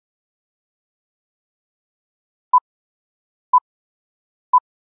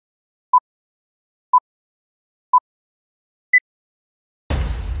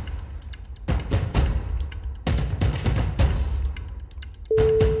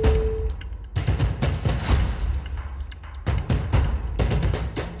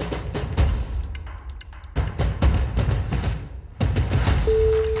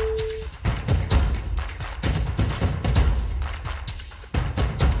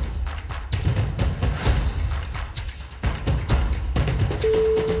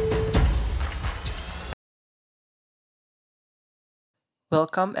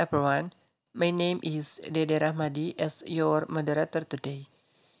Welcome everyone. My name is Dede Rahmadi as your moderator today.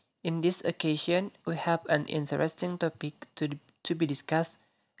 In this occasion, we have an interesting topic to be discussed,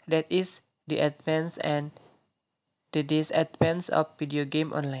 that is the advance and the disadvance of video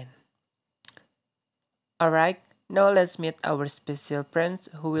game online. Alright, now let's meet our special friends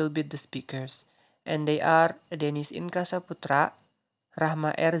who will be the speakers. And they are Dennis Inka Saputra,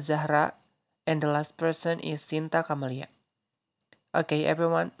 Rahma R Zahra, and the last person is Sinta Kamalia. Okay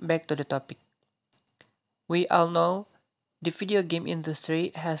everyone, back to the topic. We all know the video game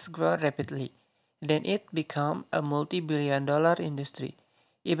industry has grown rapidly, then it became a multi-billion-dollar industry,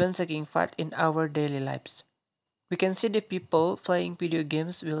 even taking part in our daily lives. We can see the people playing video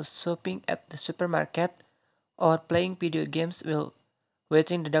games while shopping at the supermarket or playing video games while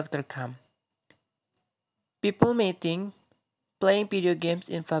waiting the doctor come. People may think playing video games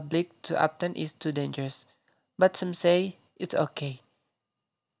in public too often is too dangerous, but some say it's okay.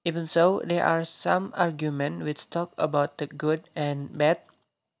 Even so, there are some arguments which talk about the good and bad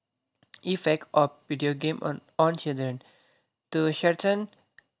effect of video game on children. To shorten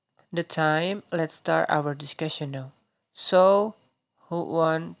the time, let's start our discussion now. So, who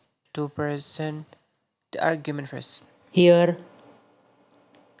want to present the argument first? Here,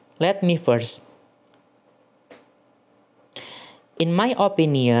 let me first. In my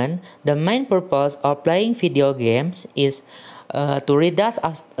opinion, the main purpose of playing video games is to reduce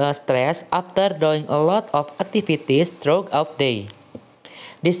stress after doing a lot of activities throughout the day.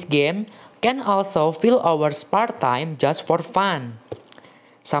 This game can also fill our spare time just for fun.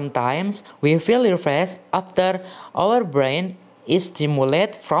 Sometimes we feel refreshed after our brain is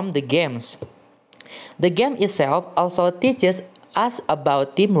stimulated from the games. The game itself also teaches us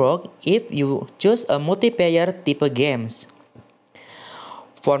about teamwork if you choose a multiplayer type games.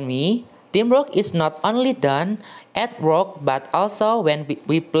 For me, teamwork is not only done at work but also when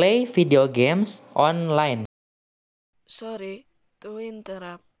we play video games online. Sorry to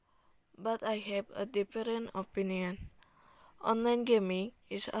interrupt, but I have a different opinion. Online gaming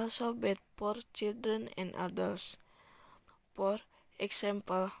is also bad for children and adults. For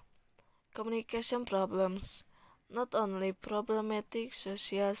example, communication problems, not only problematic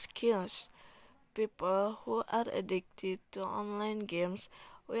social skills. People who are addicted to online games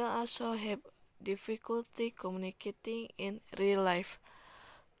will also have difficulty communicating in real life.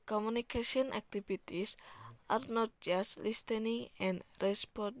 Communication activities are not just listening and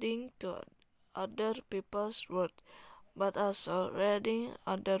responding to other people's words, but also reading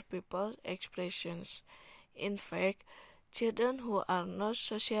other people's expressions. In fact, children who are not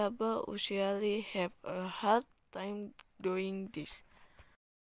sociable usually have a hard time doing this.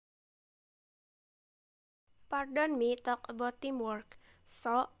 Pardon me, talk about teamwork.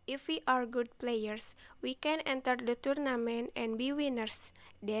 So, if we are good players, we can enter the tournament and be winners.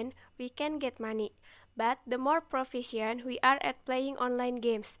 Then, we can get money. But the more proficient we are at playing online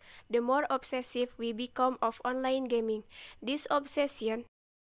games, the more obsessive we become of online gaming. This obsession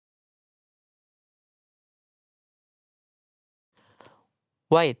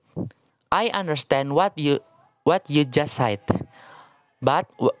Wait, I understand what you just said, but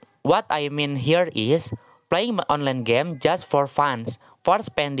what I mean here is playing online game just for fun, for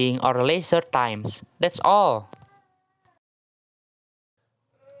spending or leisure times. That's all.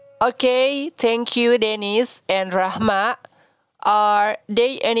 Okay, thank you, Dennis and Rahma. Are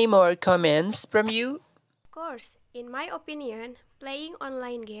there any more comments from you? Of course, in my opinion, playing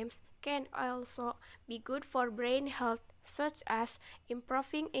online games can also be good for brain health, such as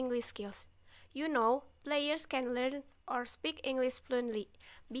improving English skills. You know, players can learn or speak English fluently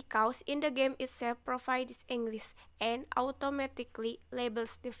because in the game itself provides English and automatically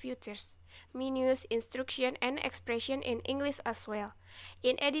labels the features, menus, instruction, and expression in English as well.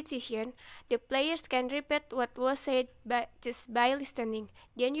 In addition, the players can repeat what was said just by listening.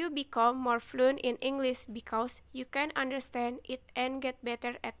 Then you become more fluent in English because you can understand it and get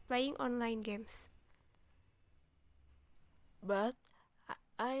better at playing online games. But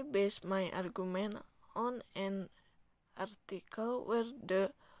I base my argument on an article where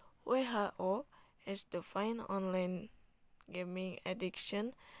the WHO has defined online gaming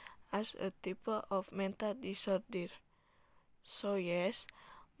addiction as a type of mental disorder. So yes,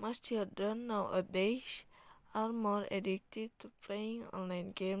 most children nowadays are more addicted to playing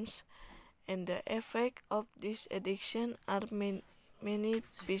online games, and the effect of this addiction are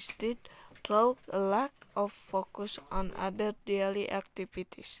manifested through a lack of focus on other daily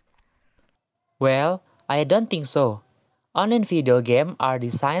activities. Well, I don't think so. Online video games are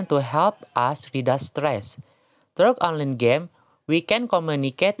designed to help us reduce stress. Through online game, we can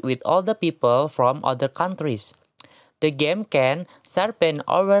communicate with other people from other countries. The game can sharpen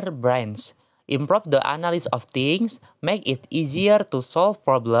our brains, improve the analysis of things, make it easier to solve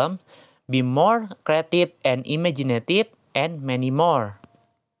problems, be more creative and imaginative, and many more.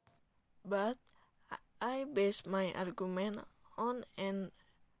 But I base my argument on an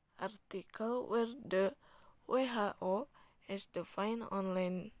article where the WHO has defined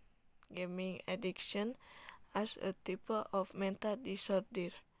online gaming addiction as a type of mental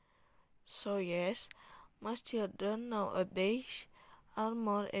disorder. So yes, most children nowadays are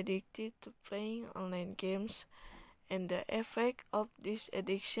more addicted to playing online games, and the effects of this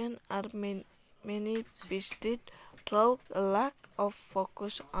addiction are manifested through a lack of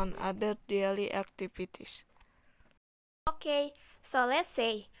focus on other daily activities. Okay, so let's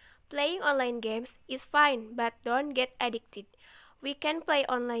say playing online games is fine, but don't get addicted. We can play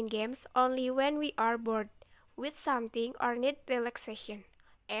online games only when we are bored with something or need relaxation.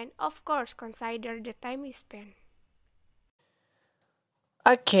 And of course, consider the time we spend.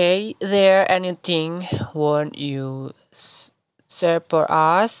 Okay, there anything want you share for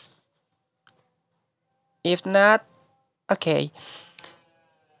us? If not, okay.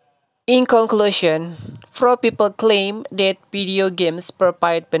 In conclusion, few people claim that video games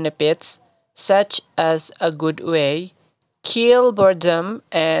provide benefits such as a good way, kill boredom,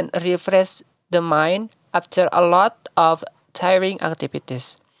 and refresh the mind after a lot of tiring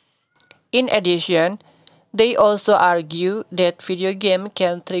activities. In addition, they also argue that video game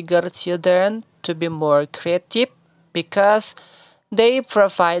can trigger children to be more creative because they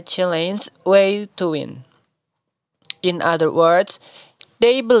provide challenge way to win. In other words,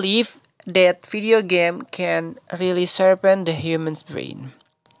 they believe that video game can really sharpen the human's brain.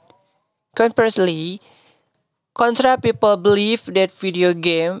 Conversely, contra people believe that video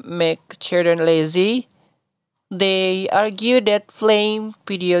game make children lazy. They argue that playing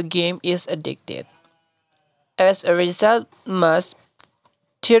video game is addicted. As a result, most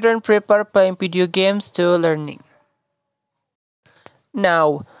children prefer playing video games to learning.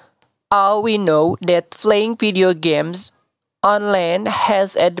 Now, all we know that playing video games online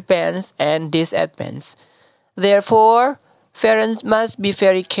has advantages and disadvantages. Therefore, parents must be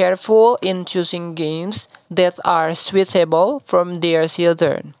very careful in choosing games that are suitable for their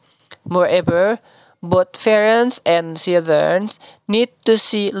children. Moreover, both parents and children need to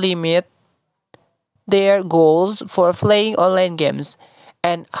see limit their goals for playing online games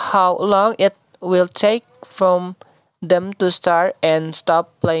and how long it will take from them to start and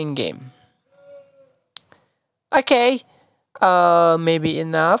stop playing game. Okay, maybe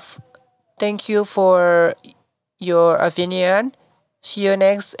enough. Thank you for your opinion. See you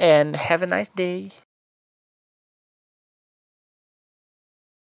next and have a nice day.